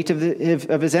the gate of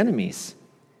his enemies.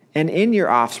 And in your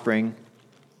offspring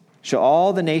shall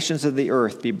all the nations of the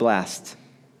earth be blessed,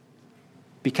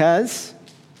 because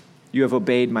you have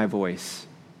obeyed my voice."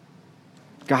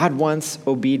 God wants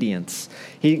obedience.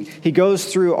 He goes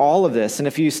through all of this. And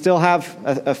if you still have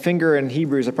a finger in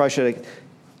Hebrews, I probably should have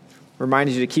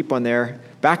reminded you to keep one there.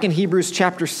 Back in Hebrews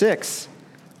chapter 6,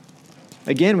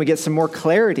 again, we get some more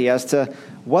clarity as to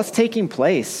what's taking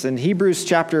place. In Hebrews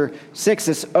chapter 6,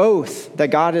 this oath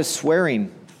that God is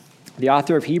swearing, the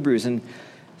author of Hebrews in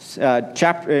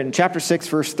chapter 6,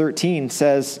 verse 13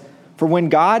 says, "For when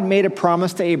God made a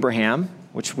promise to Abraham,"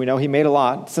 which we know he made a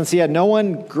lot, "since he had no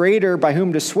one greater by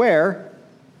whom to swear,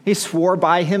 he swore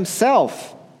by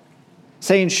himself,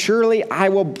 saying, 'Surely I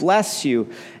will bless you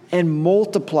and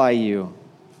multiply you.'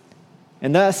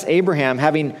 And thus Abraham,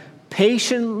 having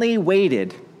patiently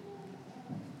waited,"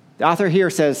 the author here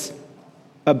says,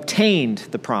 "obtained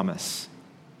the promise."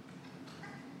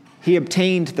 He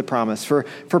obtained the promise. For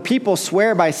people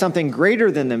swear by something greater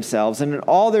than themselves, and in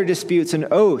all their disputes, an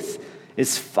oath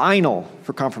is final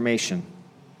for confirmation.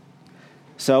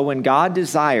 So when God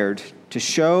desired to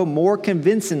show more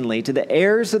convincingly to the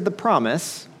heirs of the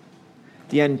promise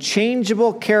the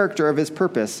unchangeable character of his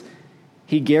purpose,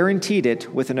 he guaranteed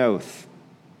it with an oath,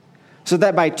 so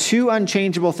that by two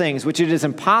unchangeable things, which it is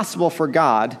impossible for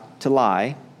God to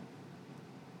lie,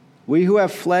 we who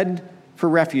have fled for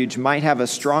refuge might have a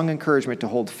strong encouragement to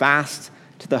hold fast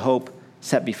to the hope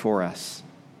set before us.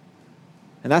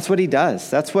 And that's what he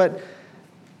does. That's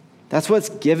what's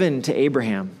given to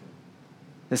Abraham,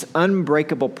 this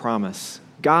unbreakable promise.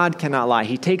 God cannot lie.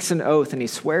 He takes an oath and he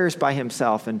swears by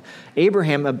himself, and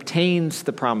Abraham obtains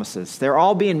the promises. They're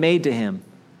all being made to him.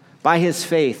 By his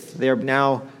faith, they are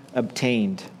now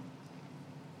obtained.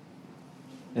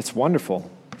 It's wonderful.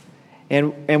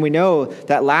 And we know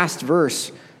that last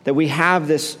verse, that we have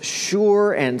this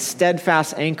sure and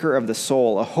steadfast anchor of the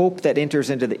soul, a hope that enters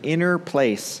into the inner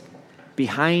place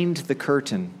behind the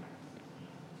curtain,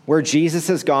 where Jesus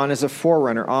has gone as a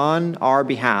forerunner on our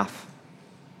behalf,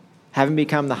 having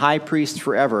become the high priest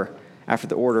forever after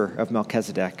the order of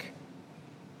Melchizedek.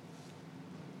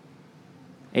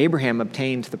 Abraham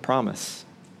obtained the promise.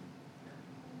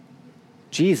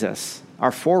 Jesus,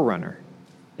 our forerunner,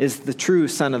 is the true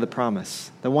son of the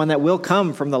promise, the one that will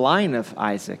come from the line of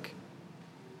Isaac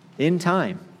in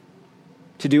time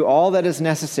to do all that is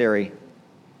necessary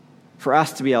for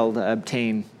us to be able to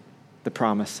obtain the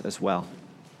promise as well.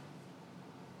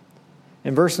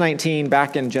 In verse 19,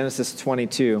 back in Genesis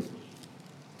 22,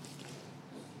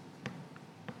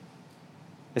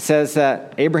 it says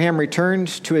that Abraham returned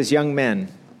to his young men,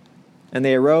 and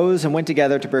they arose and went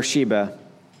together to Beersheba,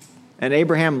 and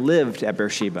Abraham lived at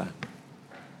Beersheba.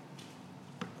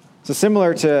 So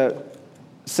similar to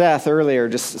Seth earlier,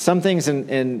 just some things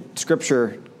in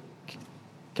Scripture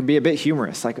can be a bit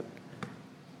humorous. Like,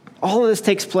 all of this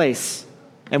takes place,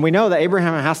 and we know that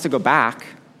Abraham has to go back.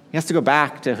 He has to go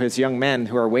back to his young men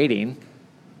who are waiting.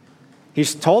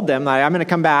 He's told them that I'm going to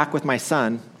come back with my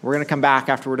son. We're going to come back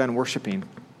after we're done worshiping.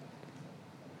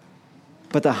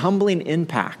 But the humbling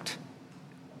impact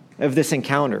of this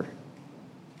encounter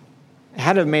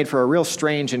had to have made for a real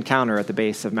strange encounter at the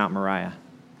base of Mount Moriah.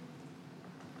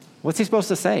 What's he supposed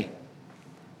to say?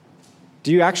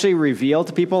 Do you actually reveal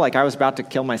to people, like, I was about to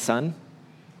kill my son,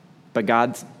 but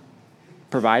God's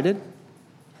provided?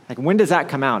 Like, when does that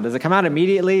come out? Does it come out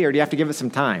immediately, or do you have to give it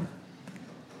some time?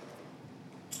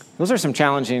 Those are some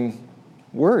challenging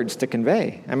words to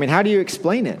convey. I mean, how do you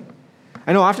explain it?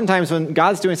 I know oftentimes when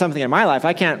God's doing something in my life,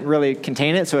 I can't really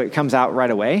contain it, so it comes out right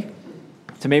away.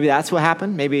 So maybe that's what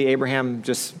happened. Maybe Abraham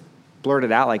just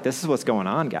blurted out, like, this is what's going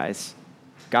on, guys.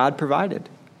 God provided.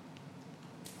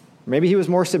 Maybe he was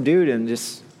more subdued and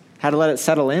just had to let it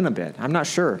settle in a bit. I'm not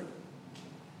sure.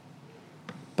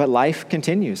 But life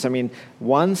continues. I mean,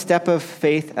 one step of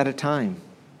faith at a time.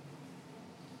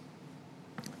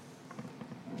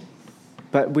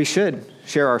 But we should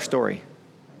share our story,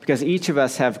 because each of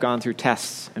us have gone through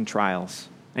tests and trials,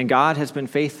 and God has been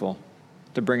faithful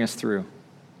to bring us through.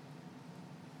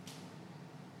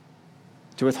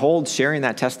 To withhold sharing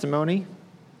that testimony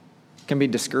can be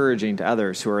discouraging to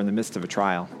others who are in the midst of a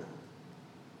trial.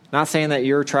 Not saying that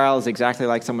your trial is exactly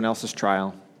like someone else's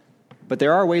trial, but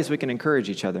there are ways we can encourage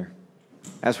each other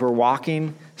as we're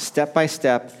walking step by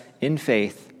step in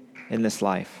faith in this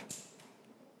life.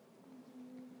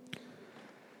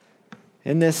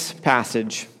 In this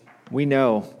passage, we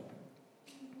know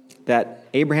that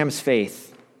Abraham's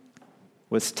faith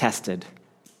was tested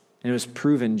and it was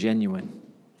proven genuine.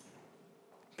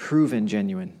 Proven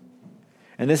genuine.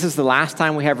 And this is the last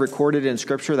time we have recorded in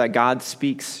Scripture that God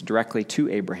speaks directly to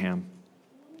Abraham,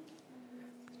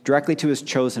 directly to his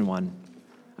chosen one,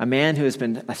 a man who has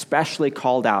been especially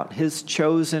called out, his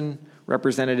chosen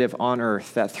representative on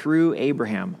earth, that through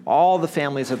Abraham, all the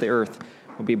families of the earth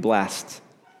will be blessed.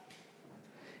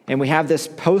 And we have this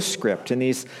postscript in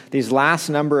these last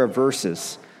number of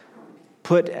verses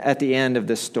put at the end of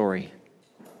this story.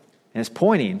 And it's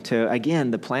pointing to,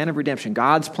 again, the plan of redemption,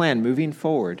 God's plan moving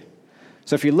forward.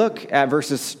 So if you look at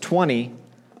verses 20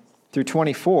 through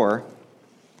 24,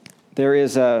 there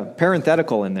is a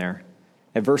parenthetical in there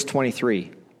at verse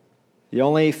 23. The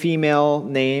only female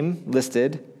name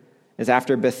listed is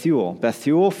after Bethuel.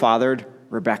 Bethuel fathered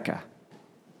Rebekah.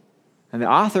 And the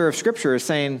author of Scripture is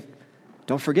saying,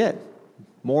 don't forget,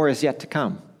 more is yet to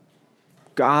come.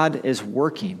 God is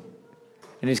working.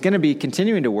 And he's going to be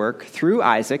continuing to work through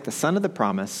Isaac, the son of the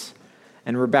promise,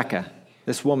 and Rebekah.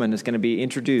 This woman is going to be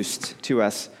introduced to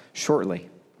us shortly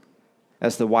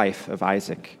as the wife of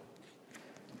Isaac.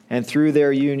 And through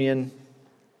their union,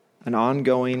 an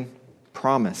ongoing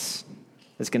promise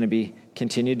is going to be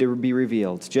continued to be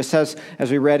revealed. Just as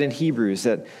we read in Hebrews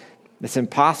that it's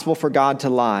impossible for God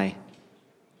to lie,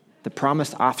 the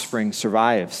promised offspring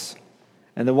survives.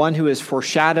 And the one who is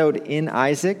foreshadowed in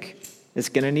Isaac is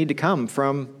going to need to come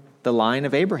from the line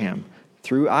of Abraham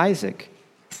through Isaac.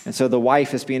 And so the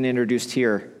wife is being introduced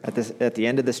here at the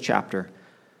end of this chapter.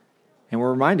 And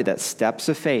we're reminded that steps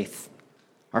of faith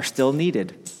are still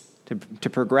needed to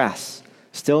progress,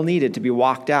 still needed to be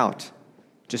walked out,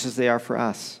 just as they are for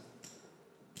us.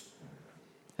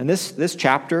 And this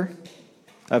chapter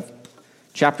of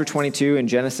chapter 22 in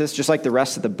Genesis, just like the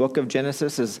rest of the book of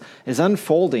Genesis, is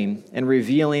unfolding and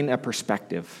revealing a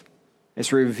perspective.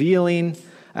 It's revealing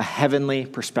a heavenly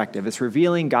perspective. It's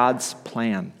revealing God's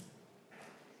plan.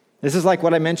 This is like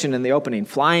what I mentioned in the opening,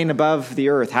 flying above the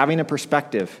earth, having a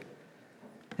perspective.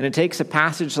 And it takes a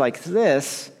passage like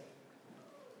this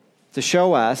to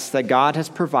show us that God has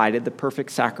provided the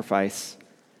perfect sacrifice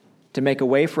to make a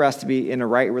way for us to be in a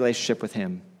right relationship with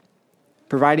him,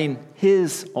 providing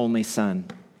his only Son,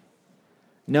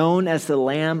 known as the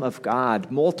Lamb of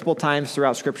God. Multiple times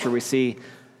throughout Scripture we see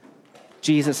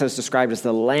Jesus as described as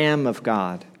the Lamb of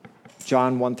God.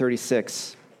 John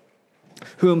 1:36,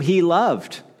 whom he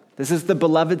loved. This is the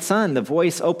beloved Son. The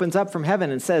voice opens up from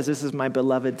heaven and says, this is my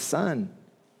beloved Son.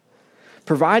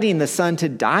 Providing the Son to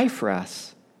die for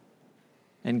us.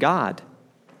 And God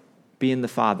being the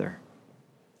Father.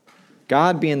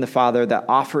 God being the Father that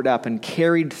offered up and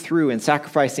carried through in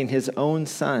sacrificing his own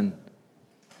Son,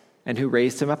 and who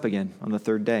raised him up again on the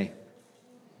third day.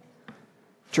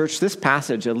 Church, this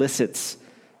passage elicits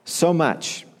so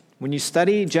much. When you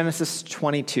study Genesis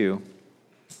 22,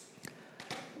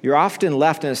 you're often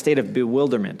left in a state of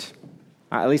bewilderment.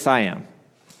 At least I am.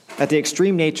 At the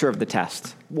extreme nature of the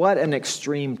test. What an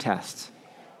extreme test.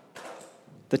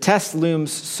 The test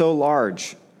looms so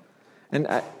large. And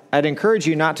I'd encourage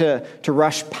you not to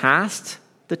rush past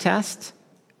the test.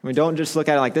 I mean, don't just look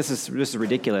at it like this is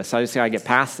ridiculous. I just got to get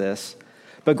past this.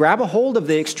 But grab a hold of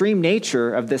the extreme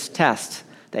nature of this test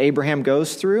that Abraham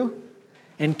goes through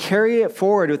and carry it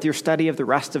forward with your study of the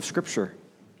rest of Scripture.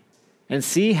 And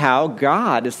see how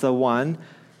God is the one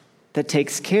that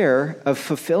takes care of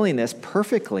fulfilling this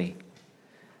perfectly.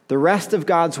 The rest of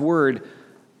God's Word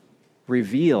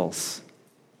reveals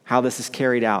how this is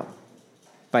carried out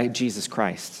by Jesus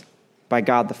Christ, by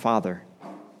God the Father.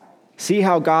 See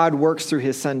how God works through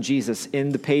his Son Jesus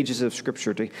in the pages of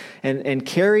Scripture and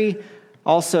carry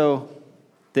also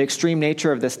the extreme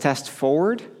nature of this test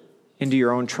forward into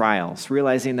your own trials,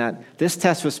 realizing that this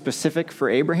test was specific for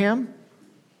Abraham,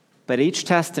 but each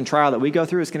test and trial that we go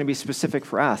through is going to be specific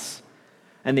for us.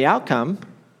 And the outcome,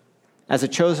 as a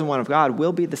chosen one of God,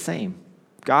 will be the same.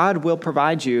 God will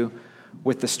provide you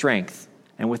with the strength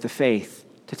and with the faith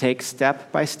to take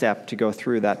step by step to go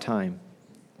through that time.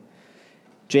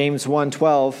 James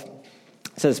 1:12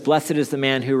 says, "Blessed is the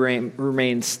man who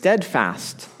remains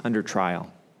steadfast under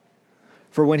trial.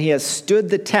 For when he has stood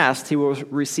the test, he will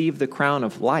receive the crown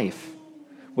of life,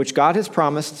 which God has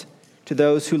promised to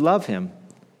those who love him.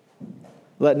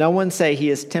 Let no one say he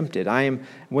is tempted.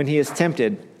 When he is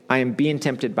tempted, I am being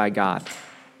tempted by God.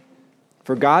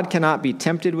 For God cannot be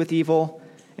tempted with evil,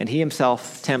 and he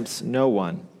himself tempts no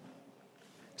one.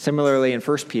 Similarly, in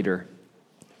 1 Peter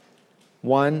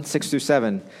 1,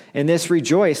 6-7, in this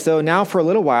rejoice, though now for a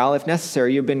little while, if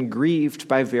necessary, you've been grieved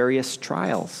by various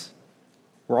trials.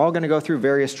 We're all going to go through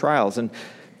various trials. And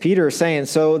Peter is saying,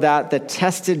 so that the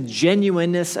tested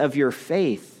genuineness of your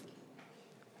faith,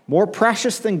 more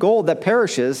precious than gold that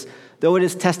perishes, though it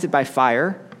is tested by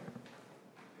fire,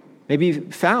 may be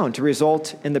found to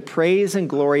result in the praise and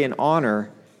glory and honor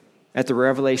at the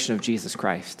revelation of Jesus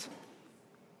Christ.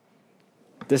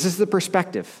 This is the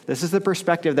perspective. This is the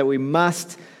perspective that we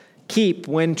must keep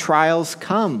when trials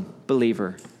come,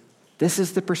 believer. This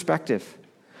is the perspective.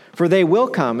 For they will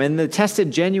come, and the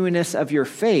tested genuineness of your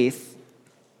faith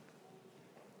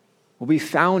will be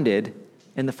founded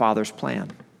in the Father's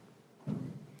plan.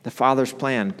 The Father's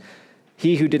plan.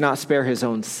 He who did not spare his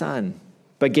own Son,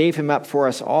 but gave him up for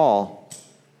us all,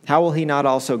 how will he not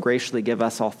also graciously give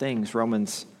us all things?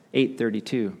 Romans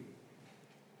 8:32.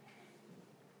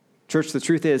 Church, the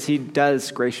truth is, he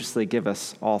does graciously give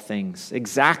us all things,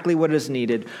 exactly what is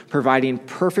needed, providing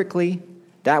perfectly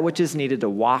that which is needed to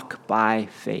walk by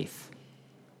faith.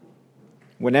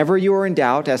 Whenever you are in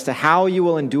doubt as to how you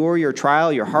will endure your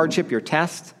trial, your hardship, your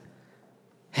test,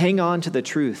 hang on to the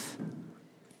truth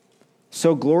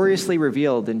so gloriously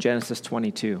revealed in Genesis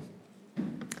 22.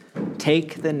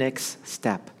 Take the next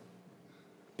step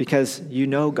because you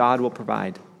know God will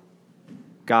provide.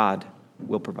 God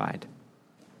will provide.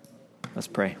 Let's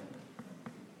pray.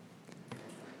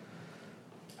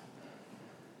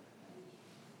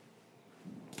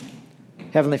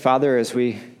 Heavenly Father, as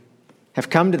we have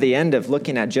come to the end of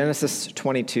looking at Genesis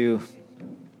 22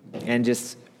 and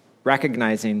just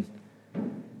recognizing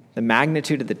the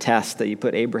magnitude of the test that you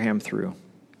put Abraham through,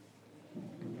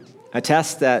 a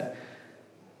test that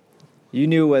you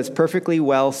knew was perfectly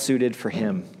well suited for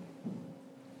him.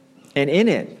 And in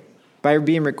it, by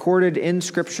being recorded in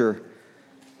Scripture,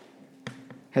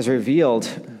 has revealed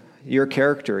your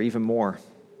character even more.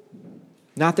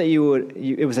 Not that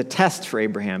it was a test for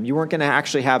Abraham. You weren't going to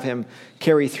actually have him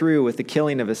carry through with the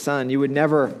killing of his son. You would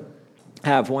never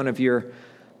have one of your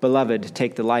beloved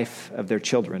take the life of their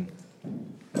children.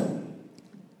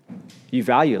 You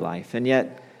value life, and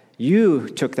yet you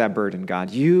took that burden,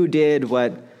 God. You did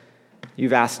what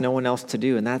you've asked no one else to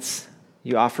do, and that's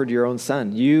you offered your own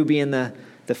son. You being the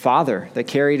father that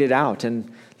carried it out, and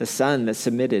the son that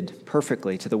submitted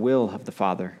perfectly to the will of the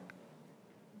Father.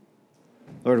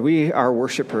 Lord, we are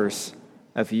worshipers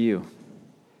of you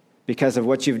because of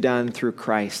what you've done through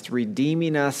Christ,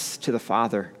 redeeming us to the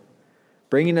Father,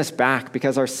 bringing us back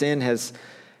because our sin has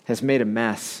made a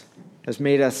mess, has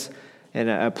made us in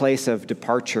a place of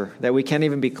departure that we can't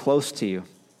even be close to you.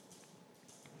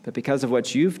 But because of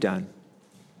what you've done,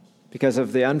 because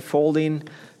of the unfolding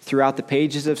throughout the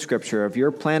pages of Scripture of your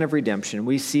plan of redemption,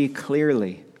 we see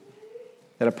clearly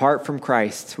that apart from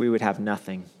Christ, we would have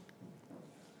nothing.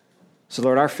 So,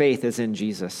 Lord, our faith is in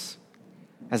Jesus.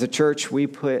 As a church, we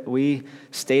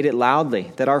state it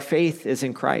loudly that our faith is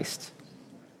in Christ.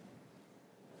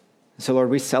 So, Lord,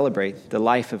 we celebrate the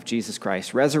life of Jesus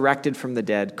Christ, resurrected from the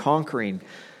dead, conquering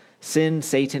sin,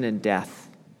 Satan, and death.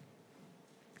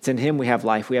 It's in him we have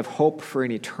life. We have hope for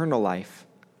an eternal life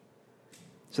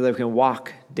so that we can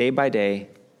walk day by day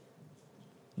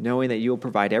knowing that you will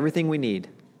provide everything we need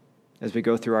as we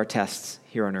go through our tests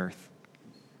here on earth.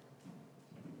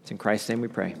 It's in Christ's name we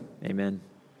pray. Amen.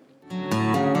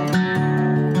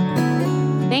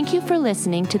 Thank you for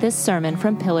listening to this sermon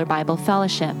from Pillar Bible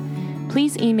Fellowship.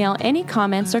 Please email any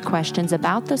comments or questions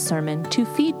about the sermon to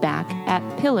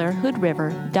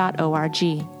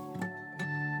feedback@pillarhoodriver.org.